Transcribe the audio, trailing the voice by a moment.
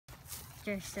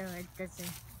just so it doesn't.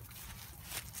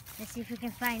 Let's see if we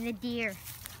can find the deer.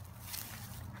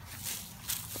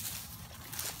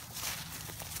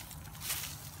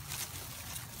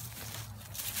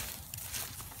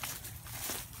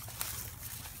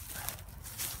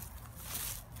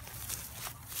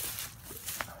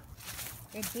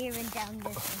 The deer went down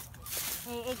this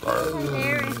way. It came from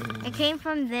there. It came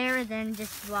from there and then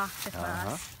just walked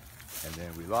across. And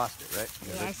then we lost it, right?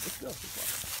 Yeah, Yes.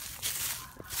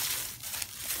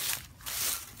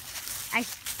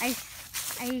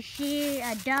 I see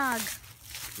a dog.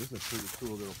 This is a pretty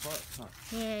cool little park, huh?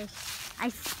 Yes.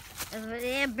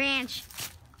 A branch.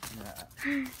 Yeah.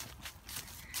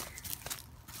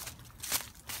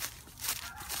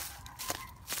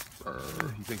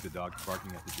 You think the dog's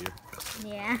barking at the deer?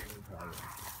 Yeah.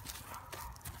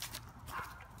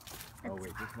 Oh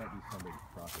wait, this might be somebody's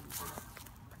property.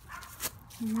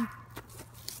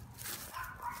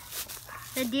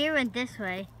 The deer went this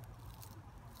way.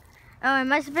 Oh, it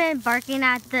must have been barking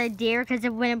at the deer because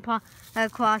it went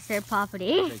across their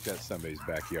property. I think that's somebody's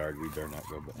backyard. We better not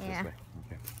go this way. Okay.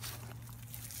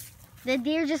 The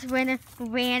deer just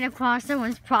ran across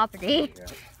someone's property. Yeah.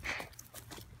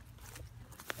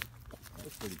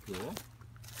 That's pretty cool.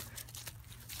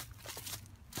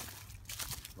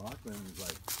 Rockland is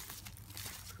like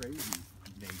crazy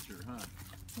nature, huh?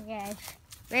 Yes.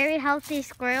 Very healthy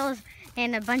squirrels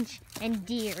and a bunch and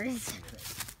deers.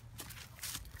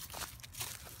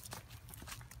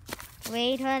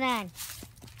 Wait, hold on.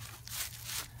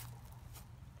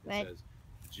 It says,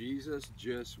 Jesus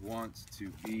just wants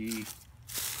to be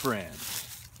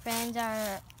friends. Friends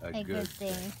are a good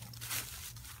thing.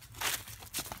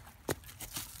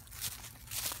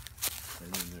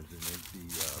 And then there's an empty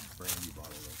brandy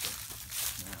bottle right there.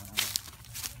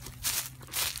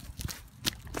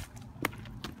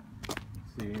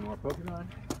 See any more Pokemon?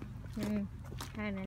 I don't know.